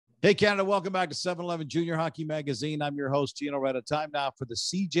Hey, Canada, welcome back to 7-Eleven Junior Hockey Magazine. I'm your host, Gino Reda. Time now for the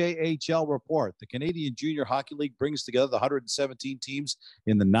CJHL Report. The Canadian Junior Hockey League brings together the 117 teams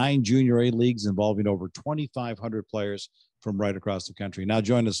in the 9 Junior A leagues involving over 2,500 players from right across the country. Now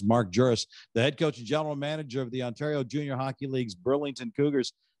join us, Mark Jooris, the head coach and general manager of the Ontario Junior Hockey League's Burlington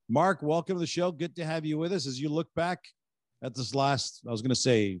Cougars. Mark, welcome to the show. Good to have you with us as you look back at this last, I was going to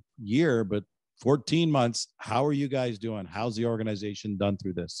say year, but 14 months. How are you guys doing? How's the organization done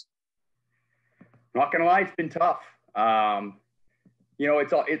through this? Not gonna lie, it's been tough.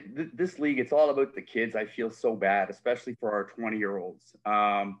 This league. It's all about the kids. I feel so bad, especially for our 20-year-olds.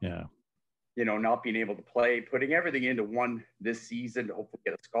 Not being able to play, putting everything into one this season to hopefully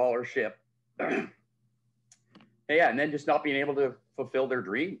get a scholarship. And then just not being able to fulfill their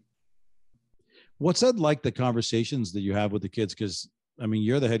dream. What's that like, the conversations that you have with the kids? Because, I mean,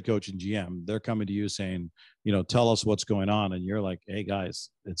 you're the head coach and GM. They're coming to you saying, tell us what's going on. And you're like, hey, guys,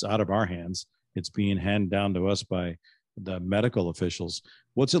 it's out of our hands. It's being handed down to us by the medical officials.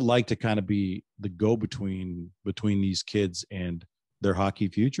 What's it like to kind of be the go-between between these kids and their hockey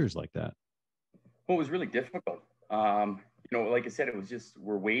futures like that? Well, it was really difficult. Like I said, it was just,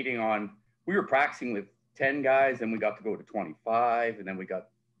 we were practicing with 10 guys, and we got to go to 25, and then we got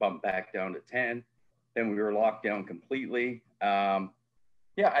bumped back down to 10. Then we were locked down completely. And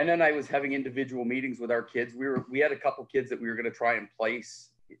then I was having individual meetings with our kids. We had a couple kids that we were going to try and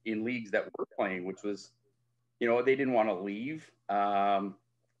place in leagues that we're playing, which was, they didn't want to leave.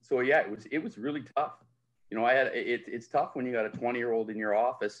 It was really tough. It's tough when you got a 20-year-old in your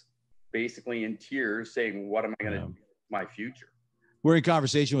office, basically in tears, saying, what am I going to do with my future? We're in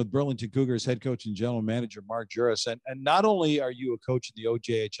conversation with Burlington Cougars head coach and general manager, Mark Jooris. And not only are you a coach in the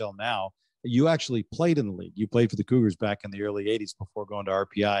OJHL now, you actually played in the league. You played for the Cougars back in the early 80s before going to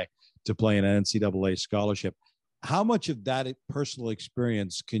RPI to play an NCAA scholarship. How much of that personal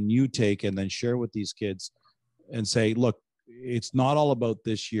experience can you take and then share with these kids and say, look, it's not all about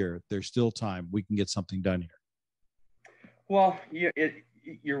this year. There's still time. We can get something done here. Well,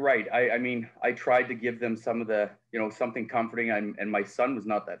 you're right. I tried to give them some of the, something comforting, and my son was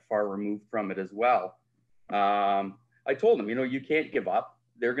not that far removed from it as well. I told him, you can't give up.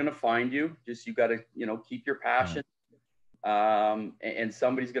 They're going to find you. Just, you got to, keep your passion. And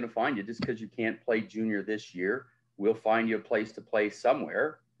somebody's going to find you. Just because you can't play junior this year, we'll find you a place to play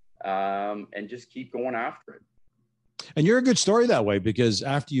somewhere, and just keep going after it. And you're a good story that way, because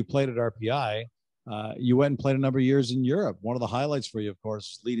after you played at RPI, you went and played a number of years in Europe. One of the highlights for you, of course,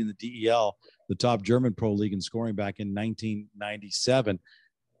 is leading the DEL, the top German pro league, in scoring back in 1997.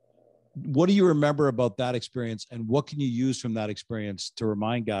 What do you remember about that experience, and what can you use from that experience to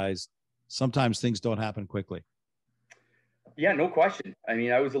remind guys sometimes things don't happen quickly? Yeah, no question.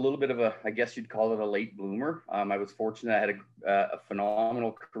 I was a little bit of I guess you'd call it a late bloomer. I was fortunate. I had a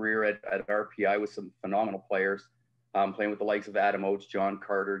phenomenal career at RPI with some phenomenal players, playing with the likes of Adam Oates, John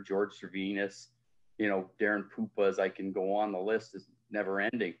Carter, George Servinus, Darren Pupas. I can go on. The list is never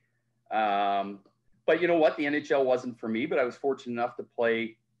ending. But you know what? The NHL wasn't for me, but I was fortunate enough to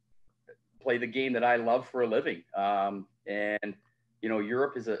play the game that I love for a living.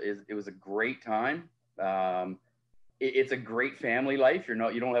 Europe it was a great time. It's a great family life. You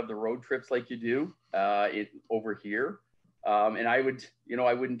don't have the road trips like you do over here. And I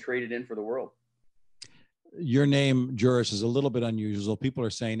wouldn't trade it in for the world. Your name, Jooris, is a little bit unusual. People are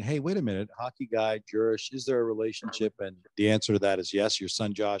saying, hey, wait a minute, hockey guy, Jooris, is there a relationship? And the answer to that is yes. Your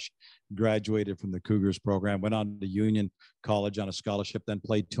son, Josh, graduated from the Cougars program, went on to Union College on a scholarship, then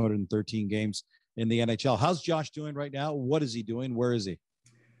played 213 games in the NHL. How's Josh doing right now? What is he doing? Where is he?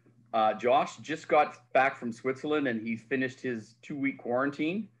 Josh just got back from Switzerland, and he's finished his 2-week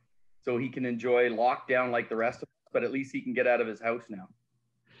quarantine, so he can enjoy lockdown like the rest of us, but at least he can get out of his house now.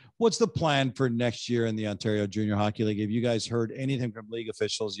 What's the plan for next year in the Ontario Junior Hockey League? Have you guys heard anything from league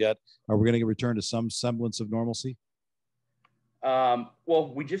officials yet? Are we going to return to some semblance of normalcy?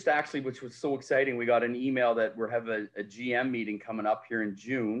 Well, we just actually, which was so exciting, we got an email that we're having a GM meeting coming up here in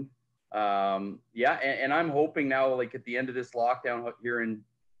June. And I'm hoping now, like at the end of this lockdown here in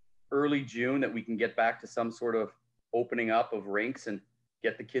early June, that we can get back to some sort of opening up of rinks and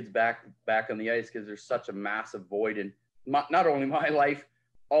get the kids back on the ice, because there's such a massive void in not only my life,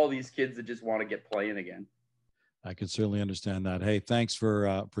 all these kids that just want to get playing again. I can certainly understand that. Hey, thanks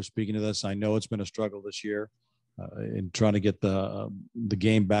for speaking to this. I know it's been a struggle this year in trying to get the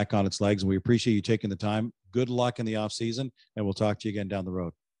game back on its legs, and we appreciate you taking the time. Good luck in the off season, and we'll talk to you again down the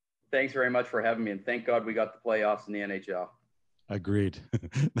road. Thanks very much for having me, and thank God we got the playoffs in the NHL. Agreed.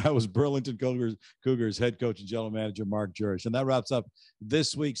 That was Burlington Cougars head coach and general manager Mark Jooris. And that wraps up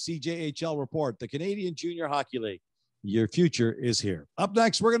this week's CJHL Report, the Canadian Junior Hockey League. Your future is here. Up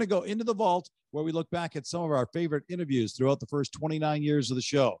next, we're going to go into the vault where we look back at some of our favorite interviews throughout the first 29 years of the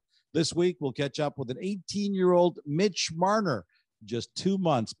show. This week, we'll catch up with an 18-year-old Mitch Marner, just 2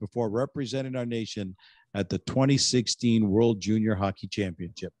 months before representing our nation at the 2016 World Junior Hockey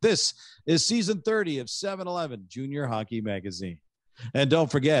Championship. This is season 30 of 7-Eleven Junior Hockey Magazine. And don't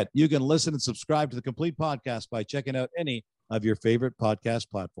forget, you can listen and subscribe to the complete podcast by checking out any of your favorite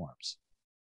podcast platforms.